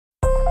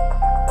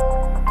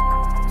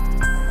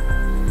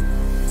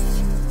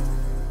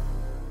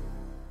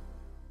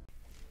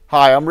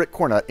Hi, I'm Rick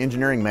Cornutt,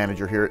 Engineering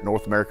Manager here at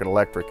North American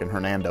Electric in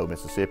Hernando,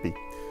 Mississippi.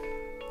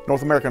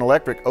 North American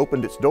Electric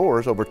opened its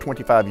doors over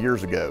 25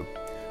 years ago.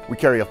 We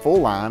carry a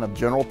full line of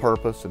general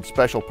purpose and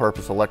special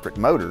purpose electric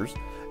motors,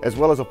 as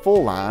well as a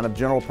full line of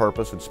general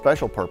purpose and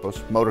special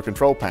purpose motor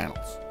control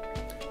panels.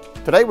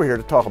 Today we're here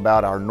to talk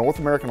about our North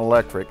American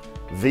Electric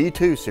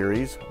V2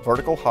 series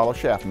vertical hollow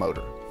shaft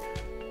motor.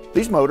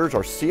 These motors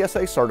are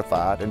CSA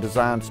certified and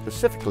designed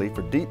specifically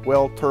for deep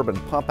well turbine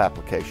pump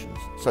applications,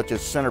 such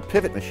as center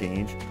pivot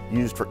machines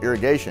used for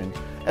irrigation,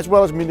 as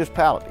well as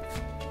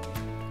municipalities.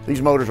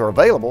 These motors are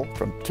available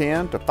from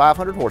 10 to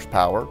 500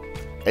 horsepower,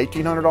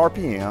 1800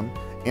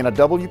 RPM, in a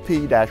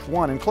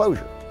WP-1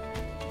 enclosure.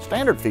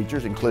 Standard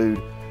features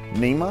include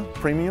NEMA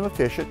Premium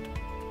Efficient,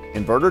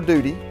 inverter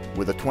duty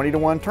with a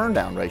 20-to-1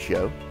 turn-down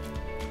ratio,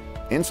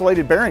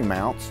 insulated bearing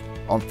mounts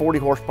on 40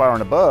 horsepower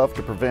and above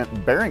to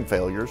prevent bearing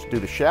failures due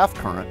to shaft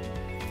current,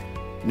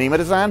 NEMA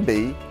Design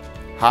B,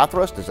 high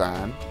thrust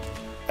design,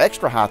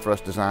 extra high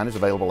thrust design is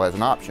available as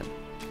an option,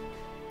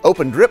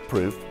 open drip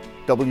proof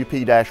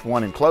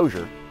WP-1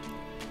 enclosure,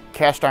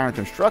 cast iron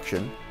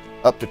construction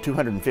up to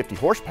 250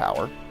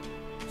 horsepower,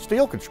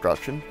 steel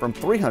construction from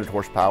 300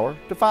 horsepower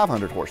to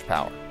 500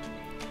 horsepower,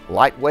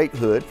 lightweight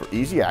hood for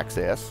easy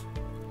access.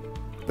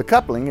 The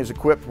coupling is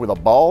equipped with a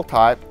ball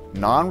type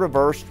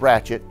non-reverse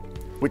ratchet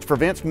which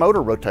prevents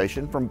motor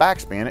rotation from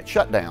backspin at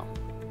shutdown.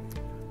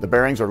 The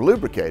bearings are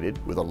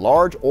lubricated with a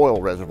large oil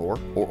reservoir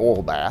or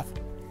oil bath,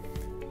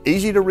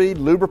 easy to read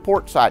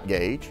Lubriport sight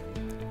gauge,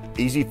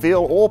 easy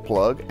fill oil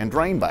plug and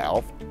drain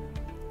valve.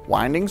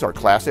 Windings are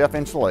Class F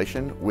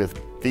insulation with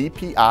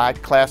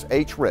VPI Class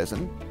H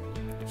resin,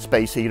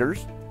 space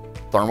heaters,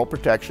 thermal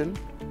protection,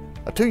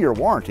 a 2-year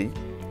warranty,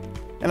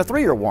 and a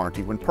 3-year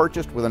warranty when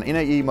purchased with an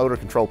NAE motor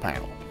control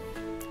panel.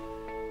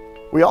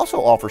 We also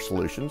offer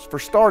solutions for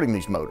starting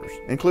these motors,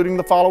 including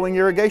the following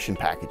irrigation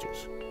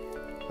packages: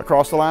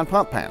 across the line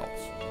pump panels,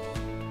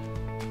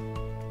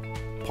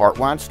 part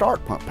wind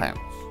start pump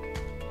panels,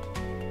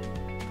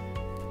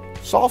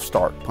 soft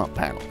start pump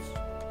panels,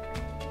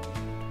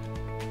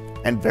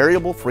 and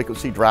variable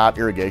frequency drive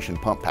irrigation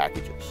pump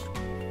packages.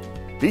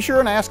 Be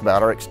sure and ask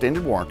about our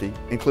extended warranty,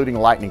 including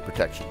lightning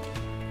protection.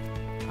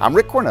 I'm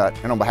Rick Cornutt,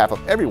 and on behalf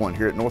of everyone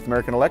here at North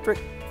American Electric,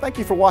 thank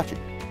you for watching.